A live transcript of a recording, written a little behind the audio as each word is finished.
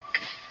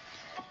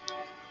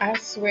I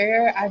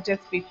swear I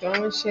just be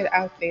throwing shit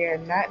out there,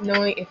 not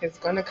knowing if it's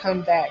gonna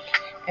come back.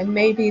 And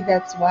maybe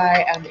that's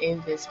why I'm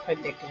in this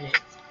predicament.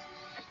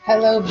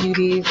 Hello,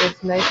 beauties.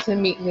 It's nice to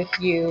meet with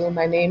you.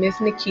 My name is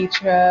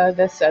Nikitra,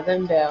 the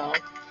Southern Belle.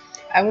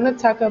 I want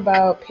to talk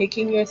about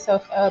picking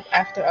yourself up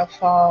after a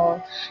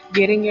fall,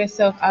 getting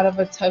yourself out of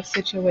a tough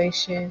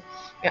situation.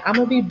 And I'm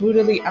going to be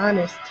brutally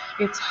honest,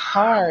 it's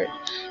hard.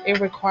 It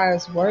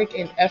requires work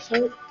and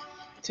effort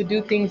to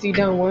do things you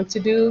don't want to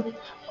do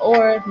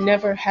or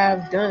never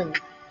have done.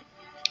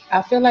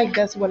 I feel like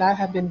that's what I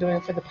have been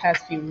doing for the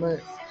past few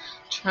months,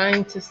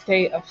 trying to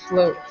stay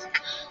afloat.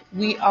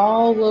 We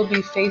all will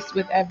be faced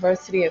with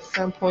adversity at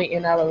some point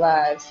in our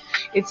lives.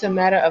 It's a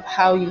matter of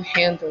how you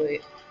handle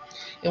it.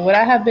 And what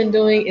I have been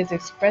doing is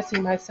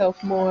expressing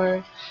myself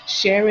more,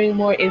 sharing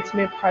more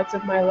intimate parts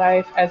of my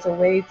life as a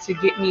way to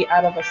get me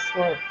out of a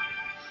slump.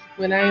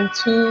 When I am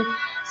too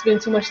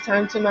spend too much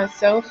time to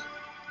myself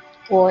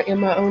or in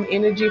my own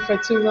energy for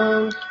too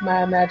long,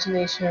 my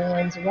imagination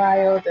runs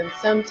wild and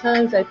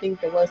sometimes I think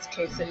the worst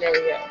case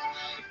scenario.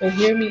 But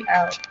hear me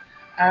out.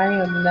 I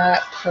am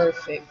not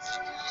perfect.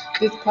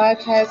 This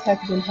podcast has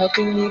been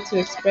helping me to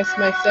express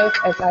myself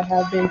as I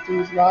have been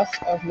through loss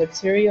of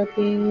material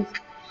things,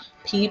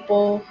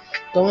 people,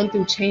 going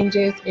through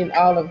changes, and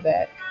all of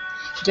that.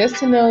 Just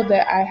to know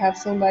that I have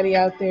somebody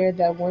out there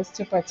that wants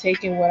to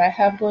partake in what I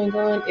have going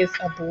on is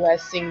a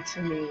blessing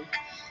to me.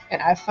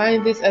 And I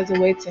find this as a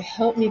way to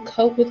help me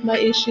cope with my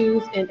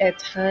issues and at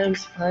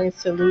times find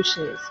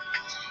solutions.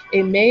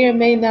 It may or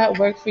may not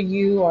work for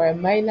you, or it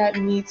might not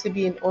need to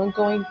be an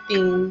ongoing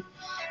theme.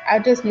 I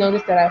just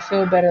noticed that I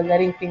feel better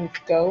letting things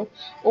go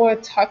or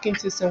talking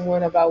to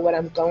someone about what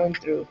I'm going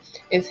through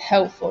is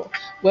helpful,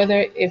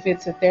 whether if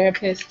it's a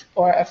therapist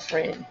or a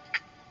friend.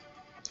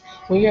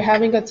 When you're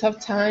having a tough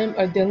time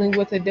or dealing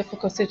with a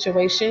difficult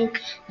situation,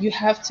 you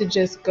have to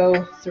just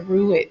go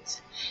through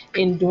it,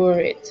 endure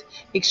it,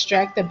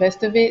 extract the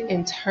best of it,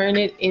 and turn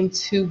it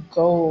into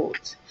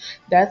gold.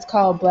 That's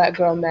called black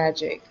girl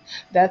magic.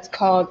 That's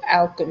called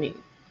alchemy.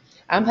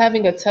 I'm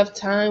having a tough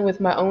time with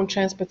my own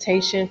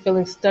transportation,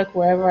 feeling stuck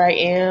wherever I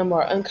am,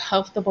 or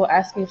uncomfortable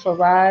asking for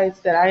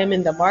rides, that I am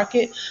in the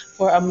market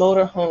for a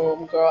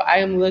motorhome, girl. I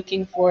am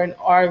looking for an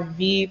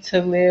RV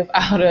to live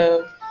out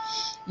of.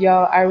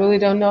 Y'all, I really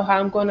don't know how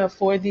I'm going to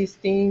afford these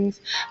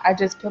things. I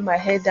just put my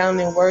head down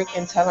and work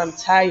until I'm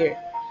tired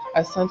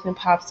or something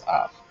pops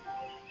off.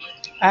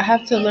 I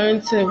have to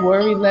learn to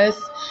worry less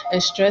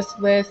and stress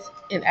less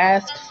and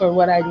ask for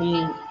what I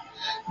need.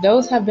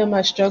 Those have been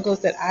my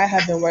struggles that I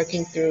have been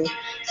working through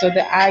so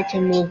that I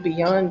can move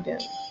beyond them.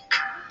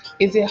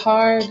 Is it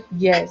hard?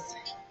 Yes.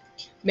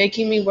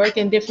 Making me work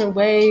in different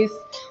ways,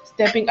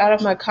 stepping out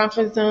of my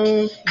comfort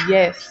zone?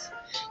 Yes.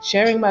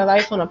 Sharing my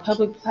life on a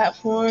public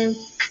platform?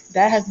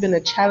 That has been a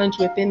challenge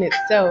within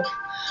itself.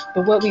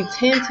 But what we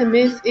tend to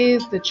miss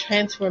is the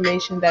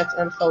transformation that's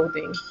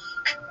unfolding,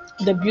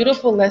 the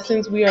beautiful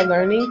lessons we are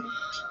learning.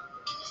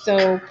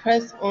 So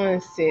press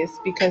on, sis,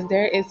 because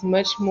there is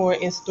much more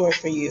in store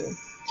for you.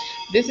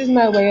 This is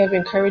my way of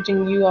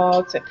encouraging you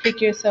all to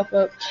pick yourself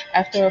up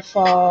after a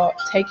fall,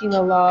 taking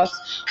a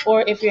loss,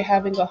 or if you're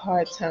having a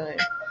hard time.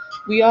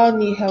 We all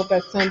need help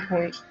at some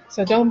point,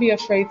 so don't be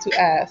afraid to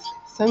ask.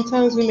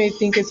 Sometimes we may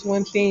think it's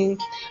one thing,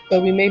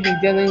 but we may be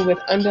dealing with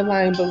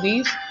underlying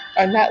beliefs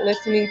or not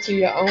listening to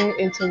your own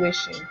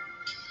intuition.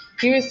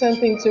 Here is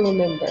something to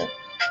remember.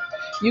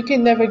 You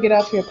can never get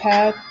off your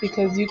path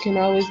because you can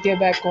always get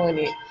back on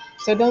it.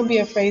 So don't be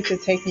afraid to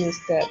take new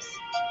steps.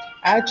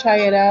 I try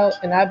it out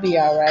and I'll be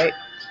alright.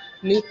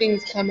 New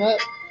things come up,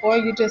 or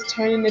you just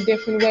turn in a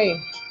different way.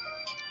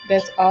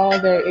 That's all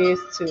there is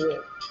to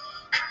it.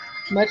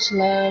 Much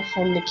love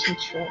from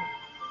Nikitra.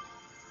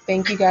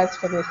 Thank you guys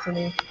for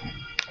listening.